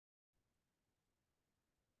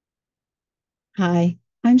Hi,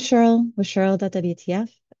 I'm Cheryl with Cheryl.wTf,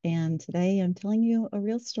 and today I'm telling you a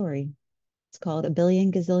real story. It's called A Billion,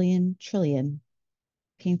 Gazillion, Trillion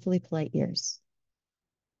Painfully Polite Years.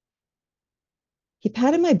 He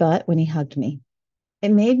patted my butt when he hugged me.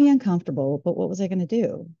 It made me uncomfortable, but what was I going to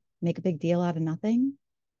do? Make a big deal out of nothing?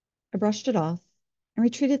 I brushed it off and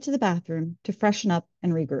retreated to the bathroom to freshen up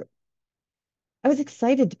and regroup. I was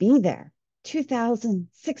excited to be there,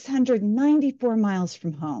 2,694 miles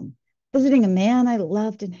from home, visiting a man I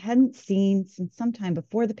loved and hadn't seen since sometime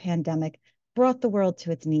before the pandemic brought the world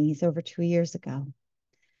to its knees over 2 years ago.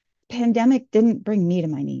 The pandemic didn't bring me to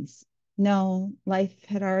my knees. No, life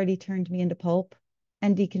had already turned me into pulp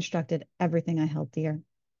and deconstructed everything I held dear.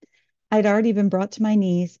 I'd already been brought to my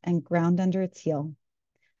knees and ground under its heel.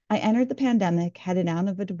 I entered the pandemic headed out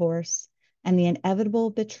of a divorce and the inevitable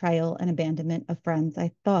betrayal and abandonment of friends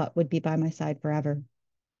I thought would be by my side forever.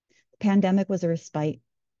 The pandemic was a respite,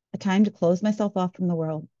 a time to close myself off from the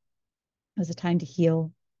world. It was a time to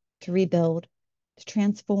heal, to rebuild, to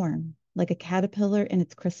transform like a caterpillar in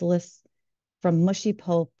its chrysalis from mushy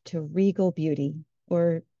pulp to regal beauty,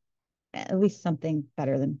 or at least something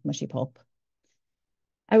better than mushy pulp.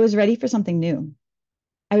 I was ready for something new.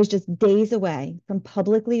 I was just days away from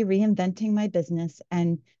publicly reinventing my business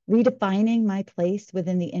and redefining my place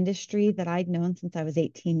within the industry that I'd known since I was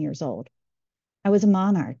 18 years old. I was a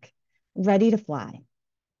monarch, ready to fly.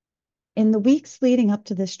 In the weeks leading up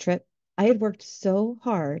to this trip, I had worked so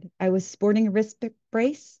hard, I was sporting a wrist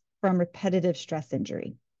brace from repetitive stress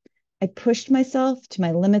injury. I pushed myself to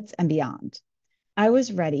my limits and beyond. I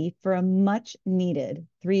was ready for a much needed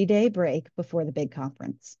 3 day break before the big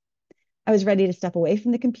conference. I was ready to step away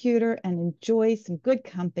from the computer and enjoy some good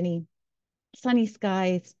company, sunny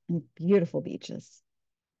skies, and beautiful beaches.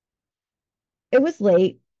 It was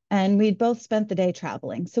late, and we'd both spent the day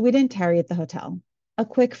traveling, so we didn't tarry at the hotel. A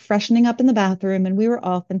quick freshening up in the bathroom, and we were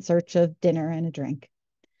off in search of dinner and a drink.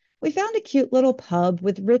 We found a cute little pub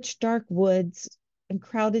with rich, dark woods and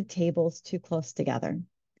crowded tables too close together.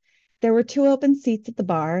 There were two open seats at the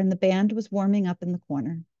bar, and the band was warming up in the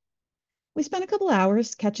corner. We spent a couple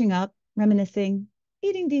hours catching up, reminiscing,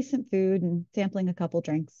 eating decent food, and sampling a couple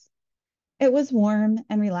drinks. It was warm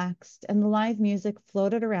and relaxed, and the live music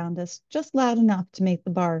floated around us just loud enough to make the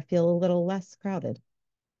bar feel a little less crowded.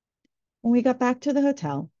 When we got back to the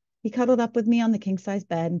hotel, he cuddled up with me on the king size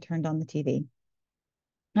bed and turned on the TV.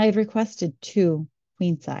 I had requested two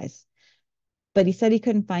queen size, but he said he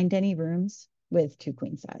couldn't find any rooms with two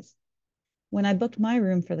queen size. When I booked my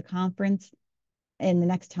room for the conference in the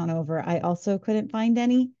next town over, I also couldn't find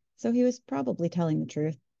any, so he was probably telling the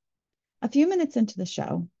truth. A few minutes into the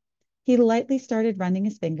show, he lightly started running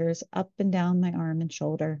his fingers up and down my arm and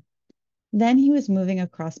shoulder. Then he was moving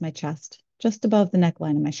across my chest, just above the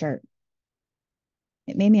neckline of my shirt.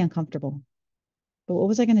 It made me uncomfortable. But what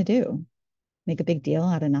was I going to do? Make a big deal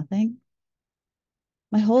out of nothing?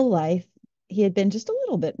 My whole life, he had been just a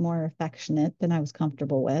little bit more affectionate than I was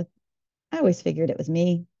comfortable with. I always figured it was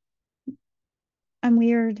me. I'm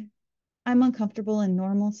weird. I'm uncomfortable in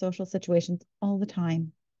normal social situations all the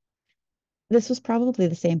time. This was probably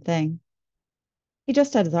the same thing. He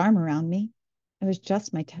just had his arm around me. It was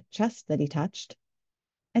just my chest that he touched.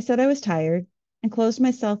 I said I was tired and closed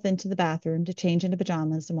myself into the bathroom to change into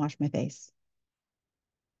pajamas and wash my face.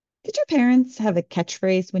 Did your parents have a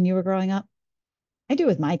catchphrase when you were growing up? I do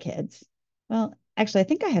with my kids. Well, actually, I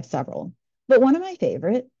think I have several, but one of my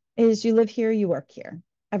favorite is you live here, you work here.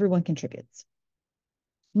 Everyone contributes.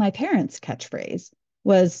 My parents' catchphrase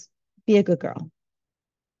was be a good girl.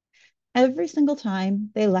 Every single time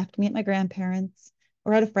they left me at my grandparents'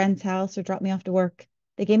 or at a friend's house or dropped me off to work,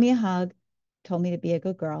 they gave me a hug, told me to be a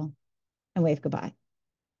good girl, and waved goodbye.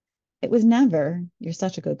 It was never, you're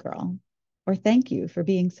such a good girl, or thank you for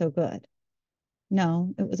being so good.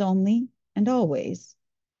 No, it was only and always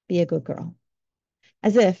be a good girl.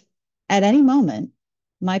 As if at any moment,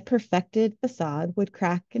 my perfected facade would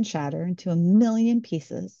crack and shatter into a million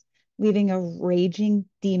pieces, leaving a raging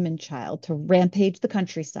demon child to rampage the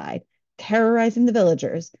countryside, terrorizing the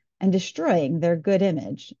villagers and destroying their good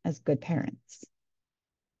image as good parents.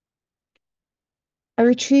 I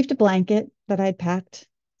retrieved a blanket that I'd packed,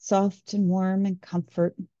 soft and warm and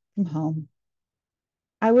comfort from home.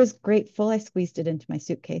 I was grateful I squeezed it into my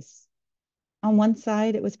suitcase. On one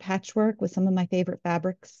side, it was patchwork with some of my favorite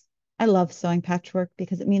fabrics. I love sewing patchwork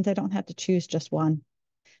because it means I don't have to choose just one.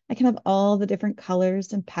 I can have all the different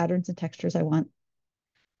colors and patterns and textures I want.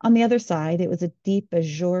 On the other side, it was a deep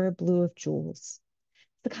azure blue of jewels,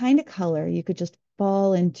 the kind of color you could just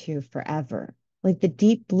fall into forever, like the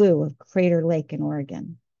deep blue of Crater Lake in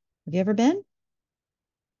Oregon. Have you ever been?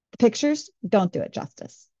 The pictures don't do it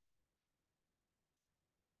justice.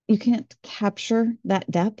 You can't capture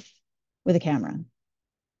that depth with a camera.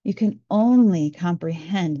 You can only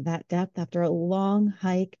comprehend that depth after a long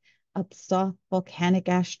hike up soft volcanic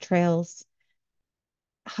ash trails,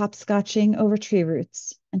 hopscotching over tree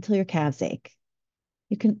roots until your calves ache.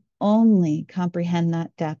 You can only comprehend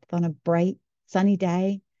that depth on a bright, sunny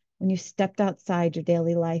day when you stepped outside your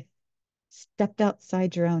daily life, stepped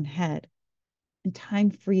outside your own head, and time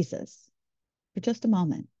freezes for just a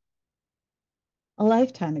moment. A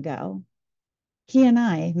lifetime ago, he and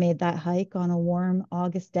I made that hike on a warm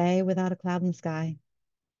August day without a cloud in the sky.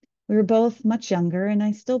 We were both much younger, and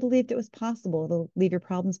I still believed it was possible to leave your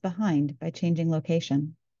problems behind by changing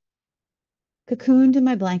location. Cocooned in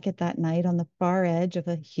my blanket that night on the far edge of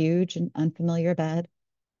a huge and unfamiliar bed,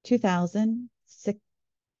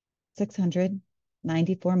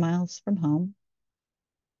 2,694 miles from home,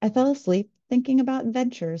 I fell asleep thinking about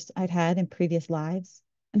adventures I'd had in previous lives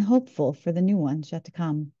and hopeful for the new ones yet to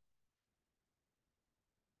come.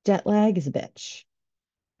 Jet lag is a bitch.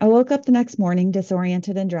 I woke up the next morning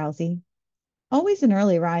disoriented and drowsy. Always an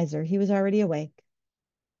early riser, he was already awake.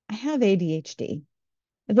 I have ADHD.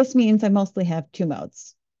 This means I mostly have two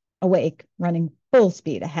modes: awake, running full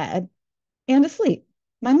speed ahead, and asleep,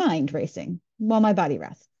 my mind racing while my body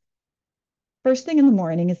rests. First thing in the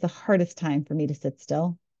morning is the hardest time for me to sit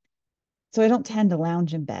still, so I don't tend to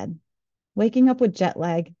lounge in bed. Waking up with jet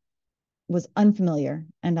lag was unfamiliar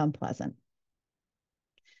and unpleasant.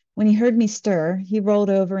 When he heard me stir, he rolled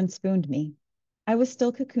over and spooned me. I was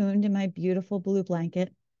still cocooned in my beautiful blue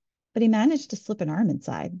blanket, but he managed to slip an arm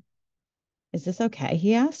inside. Is this okay?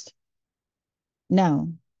 He asked.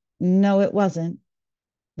 No, no, it wasn't.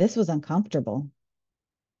 This was uncomfortable.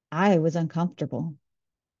 I was uncomfortable.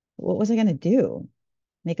 What was I going to do?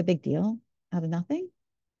 Make a big deal out of nothing?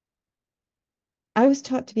 I was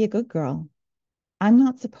taught to be a good girl. I'm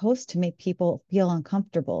not supposed to make people feel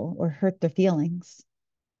uncomfortable or hurt their feelings.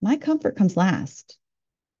 My comfort comes last.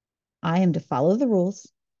 I am to follow the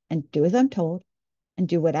rules and do as I'm told and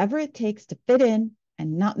do whatever it takes to fit in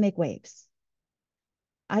and not make waves.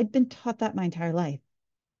 I'd been taught that my entire life,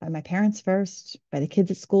 by my parents first, by the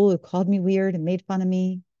kids at school who called me weird and made fun of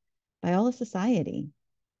me, by all of society,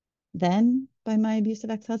 then by my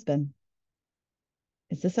abusive ex-husband.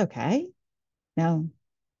 Is this okay? No,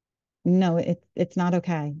 no, it's not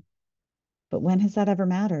okay. But when has that ever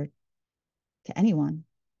mattered to anyone?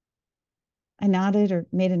 I nodded or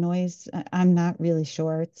made a noise. I'm not really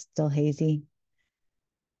sure. It's still hazy.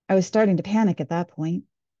 I was starting to panic at that point.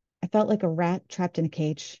 I felt like a rat trapped in a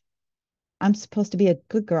cage. I'm supposed to be a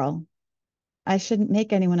good girl. I shouldn't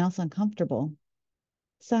make anyone else uncomfortable.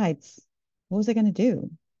 Besides, what was I going to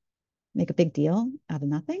do? Make a big deal out of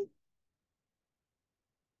nothing?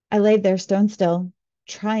 I laid there stone still,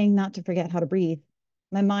 trying not to forget how to breathe.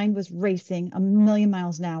 My mind was racing a million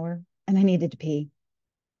miles an hour, and I needed to pee.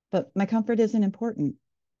 But my comfort isn't important.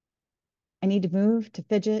 I need to move, to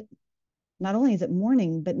fidget. Not only is it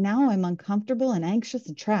morning, but now I'm uncomfortable and anxious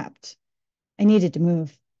and trapped. I needed to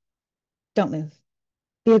move. Don't move.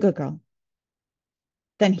 Be a good girl.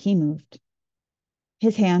 Then he moved.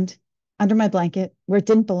 His hand, under my blanket, where it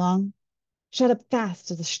didn't belong, shot up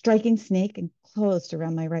fast as a striking snake and closed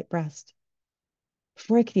around my right breast.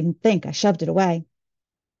 Before I could even think, I shoved it away.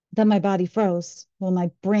 Then my body froze while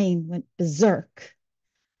my brain went berserk.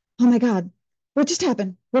 Oh my God, what just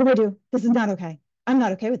happened? What do I do? This is not okay. I'm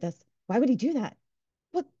not okay with this. Why would he do that?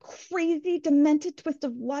 What crazy, demented twist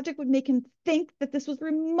of logic would make him think that this was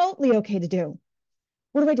remotely okay to do?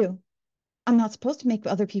 What do I do? I'm not supposed to make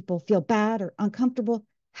other people feel bad or uncomfortable.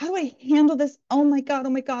 How do I handle this? Oh my God,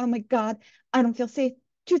 oh my God, oh my God. I don't feel safe.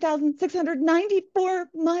 2,694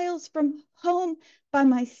 miles from home by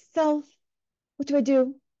myself. What do I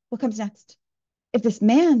do? What comes next? If this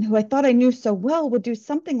man who I thought I knew so well would do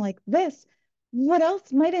something like this, what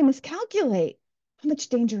else might I miscalculate? How much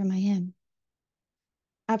danger am I in?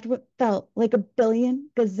 After what felt like a billion,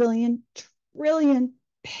 gazillion, trillion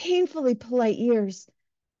painfully polite years,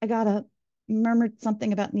 I got up, murmured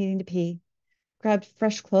something about needing to pee, grabbed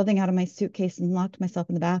fresh clothing out of my suitcase, and locked myself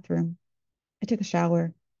in the bathroom. I took a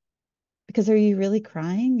shower. Because are you really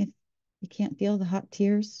crying if you can't feel the hot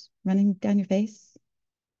tears running down your face?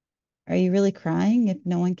 Are you really crying if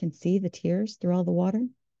no one can see the tears through all the water?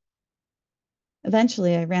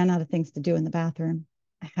 Eventually, I ran out of things to do in the bathroom.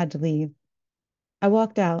 I had to leave. I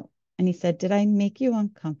walked out and he said, "Did I make you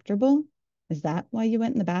uncomfortable? Is that why you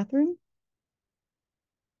went in the bathroom?"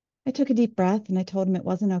 I took a deep breath and I told him it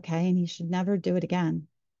wasn't okay and he should never do it again.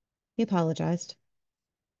 He apologized.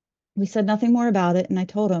 We said nothing more about it, and I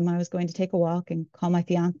told him I was going to take a walk and call my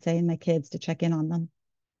fiance and my kids to check in on them.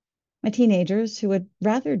 My teenagers, who would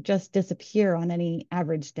rather just disappear on any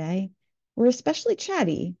average day, were especially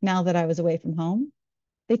chatty now that I was away from home.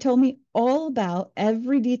 They told me all about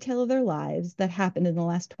every detail of their lives that happened in the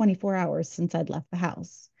last 24 hours since I'd left the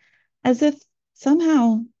house, as if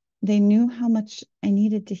somehow they knew how much I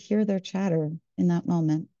needed to hear their chatter in that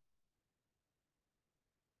moment.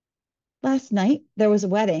 Last night, there was a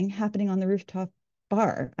wedding happening on the rooftop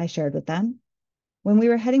bar, I shared with them. When we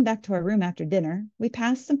were heading back to our room after dinner, we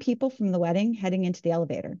passed some people from the wedding heading into the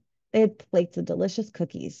elevator. They had plates of delicious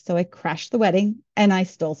cookies, so I crashed the wedding and I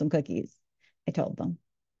stole some cookies, I told them.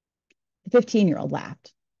 The 15-year-old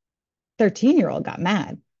laughed. 13-year-old got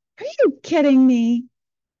mad. Are you kidding me?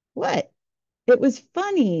 What? It was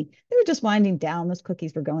funny. They were just winding down. Those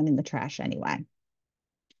cookies were going in the trash anyway.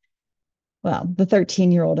 Well, the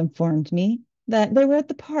 13-year-old informed me that they were at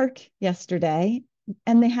the park yesterday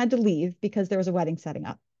and they had to leave because there was a wedding setting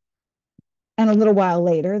up. And a little while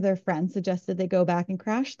later, their friend suggested they go back and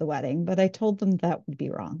crash the wedding, but I told them that would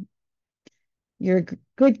be wrong. You're a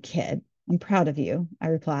good kid. I'm proud of you, I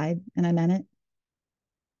replied, and I meant it.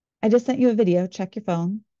 I just sent you a video. Check your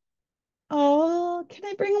phone. Oh, can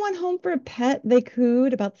I bring one home for a pet? They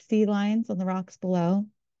cooed about the sea lions on the rocks below.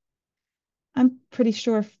 I'm pretty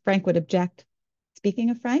sure Frank would object.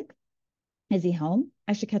 Speaking of Frank, is he home?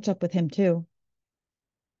 I should catch up with him too.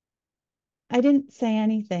 I didn't say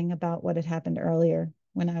anything about what had happened earlier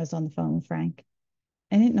when I was on the phone with Frank.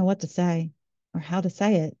 I didn't know what to say or how to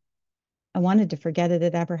say it. I wanted to forget it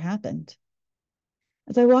had ever happened.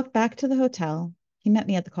 As I walked back to the hotel, he met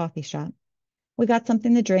me at the coffee shop. We got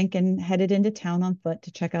something to drink and headed into town on foot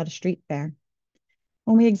to check out a street fair.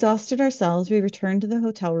 When we exhausted ourselves, we returned to the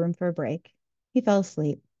hotel room for a break. He fell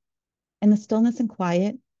asleep. In the stillness and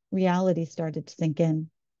quiet, reality started to sink in.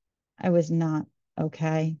 I was not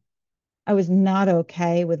okay. I was not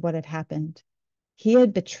okay with what had happened. He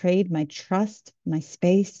had betrayed my trust, my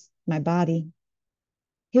space, my body.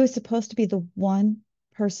 He was supposed to be the one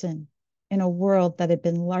person in a world that had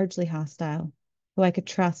been largely hostile, who I could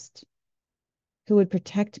trust, who would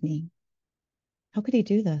protect me. How could he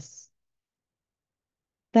do this?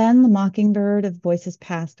 Then the mockingbird of voices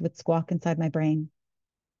past would squawk inside my brain.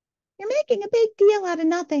 You're making a big deal out of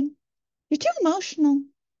nothing. You're too emotional.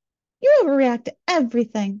 You overreact to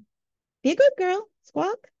everything. Be a good girl,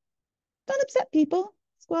 squawk. Don't upset people,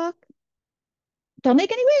 squawk. Don't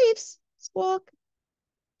make any waves, squawk.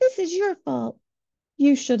 This is your fault.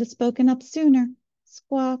 You should have spoken up sooner,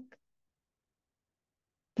 squawk.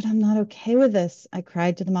 But I'm not okay with this, I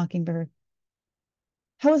cried to the mockingbird.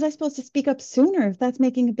 How was I supposed to speak up sooner if that's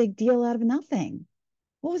making a big deal out of nothing?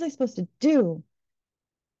 What was I supposed to do?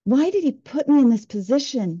 Why did he put me in this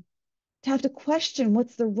position to have to question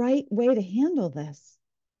what's the right way to handle this?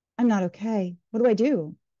 I'm not okay. What do I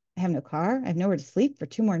do? I have no car. I have nowhere to sleep for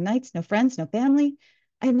 2 more nights, no friends, no family.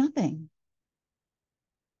 I have nothing.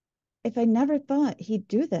 If I never thought he'd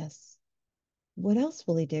do this, what else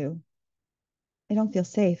will he do? I don't feel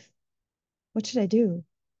safe. What should I do?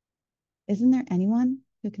 Isn't there anyone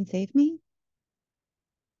who can save me?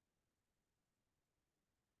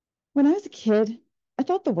 When I was a kid, I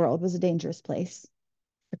thought the world was a dangerous place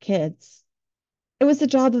for kids. It was the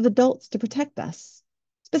job of adults to protect us,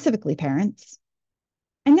 specifically parents.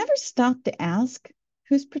 I never stopped to ask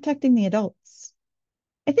who's protecting the adults.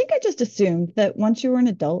 I think I just assumed that once you were an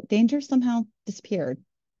adult, danger somehow disappeared.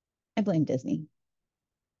 I blame Disney.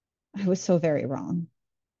 I was so very wrong.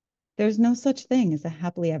 There's no such thing as a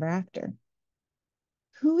happily ever after.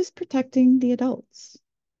 Who is protecting the adults?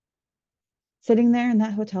 Sitting there in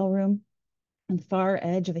that hotel room on the far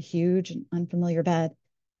edge of a huge and unfamiliar bed,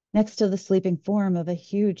 next to the sleeping form of a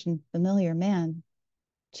huge and familiar man,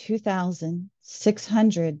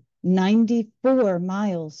 2,694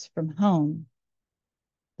 miles from home.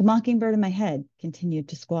 The mockingbird in my head continued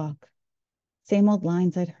to squawk. Same old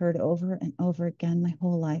lines I'd heard over and over again my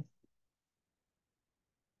whole life.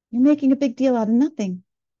 You're making a big deal out of nothing.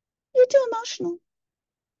 You're too emotional.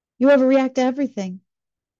 You overreact to everything.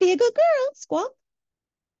 Be a good girl, squawk.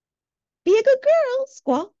 Be a good girl,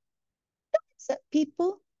 squawk. Don't upset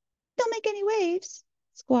people. Don't make any waves,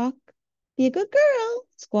 squawk. Be a good girl,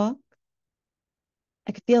 squawk.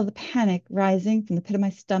 I could feel the panic rising from the pit of my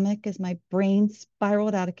stomach as my brain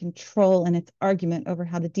spiraled out of control in its argument over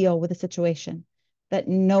how to deal with a situation that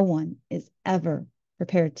no one is ever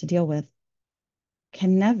prepared to deal with,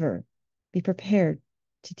 can never be prepared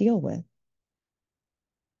to deal with.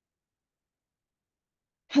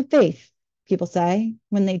 Have faith, people say,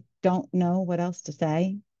 when they don't know what else to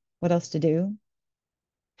say, what else to do.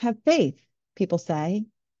 Have faith, people say,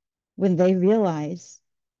 when they realize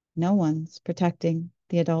no one's protecting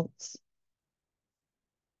the adults.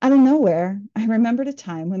 Out of nowhere, I remembered a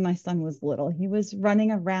time when my son was little. He was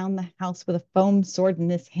running around the house with a foam sword in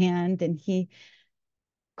his hand, and he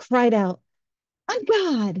cried out, "On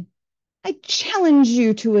God, I challenge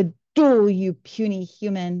you to a duel, you puny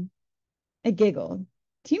human." I giggled.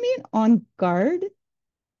 "Do you mean on guard?"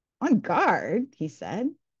 "On guard," he said.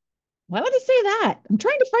 "Why would I say that? I'm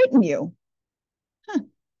trying to frighten you." Huh,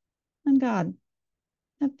 on God,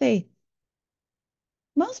 have faith.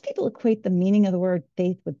 Most people equate the meaning of the word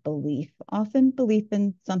faith with belief, often belief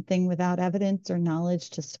in something without evidence or knowledge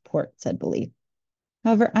to support said belief.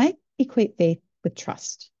 However, I equate faith with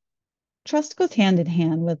trust. Trust goes hand in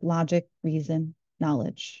hand with logic, reason,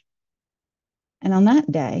 knowledge. And on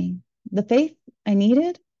that day, the faith I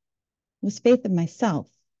needed was faith in myself,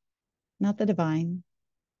 not the divine,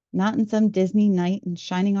 not in some Disney knight in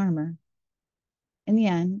shining armor. In the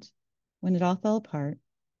end, when it all fell apart,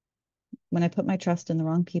 when I put my trust in the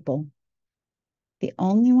wrong people, the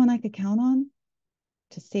only one I could count on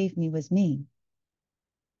to save me was me.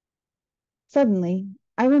 Suddenly,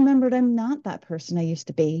 I remembered I'm not that person I used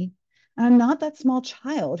to be. I'm not that small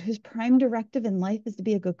child whose prime directive in life is to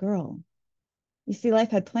be a good girl. You see,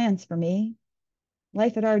 life had plans for me.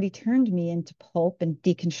 Life had already turned me into pulp and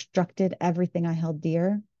deconstructed everything I held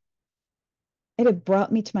dear. It had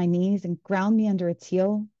brought me to my knees and ground me under its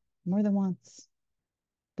heel more than once.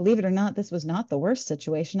 Believe it or not, this was not the worst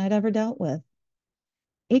situation I'd ever dealt with.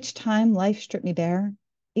 Each time life stripped me bare,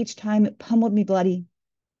 each time it pummeled me bloody,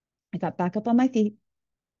 I got back up on my feet,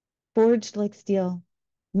 forged like steel,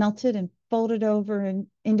 melted and folded over and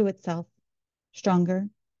into itself, stronger,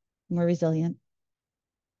 more resilient.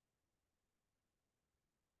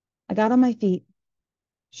 I got on my feet,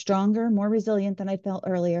 stronger, more resilient than I felt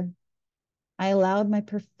earlier. I allowed my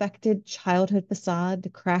perfected childhood facade to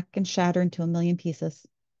crack and shatter into a million pieces.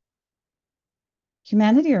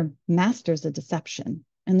 Humanity are masters of deception,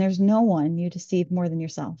 and there's no one you deceive more than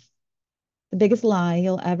yourself. The biggest lie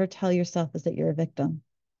you'll ever tell yourself is that you're a victim.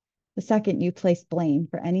 The second you place blame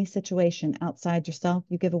for any situation outside yourself,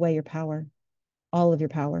 you give away your power, all of your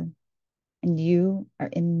power, and you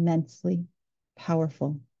are immensely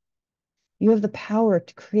powerful. You have the power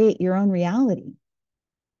to create your own reality,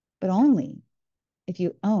 but only if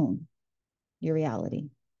you own your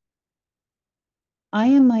reality. I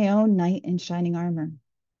am my own knight in shining armor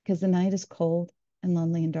because the night is cold and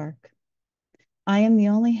lonely and dark. I am the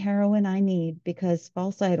only heroine I need because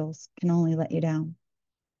false idols can only let you down.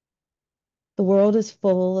 The world is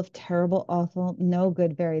full of terrible, awful, no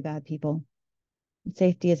good, very bad people. And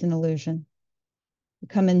safety is an illusion. We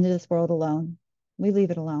come into this world alone. We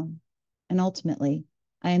leave it alone. And ultimately,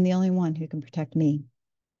 I am the only one who can protect me.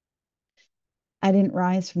 I didn't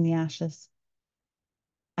rise from the ashes.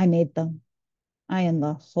 I made them. I am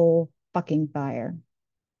the whole fucking fire.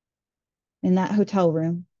 In that hotel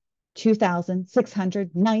room,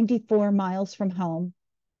 2,694 miles from home,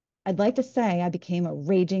 I'd like to say I became a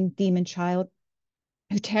raging demon child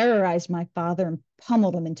who terrorized my father and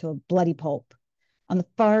pummeled him into a bloody pulp on the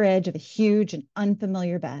far edge of a huge and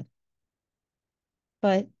unfamiliar bed.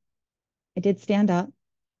 But I did stand up,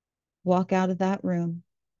 walk out of that room,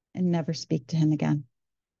 and never speak to him again.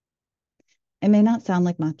 It may not sound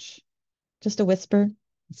like much, just a whisper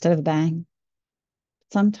instead of a bang.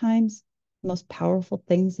 Sometimes the most powerful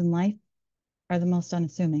things in life are the most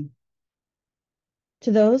unassuming.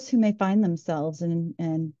 To those who may find themselves in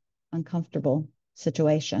an uncomfortable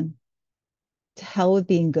situation, to hell with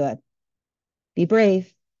being good. Be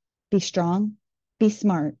brave, be strong, be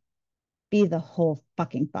smart, be the whole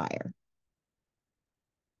fucking fire.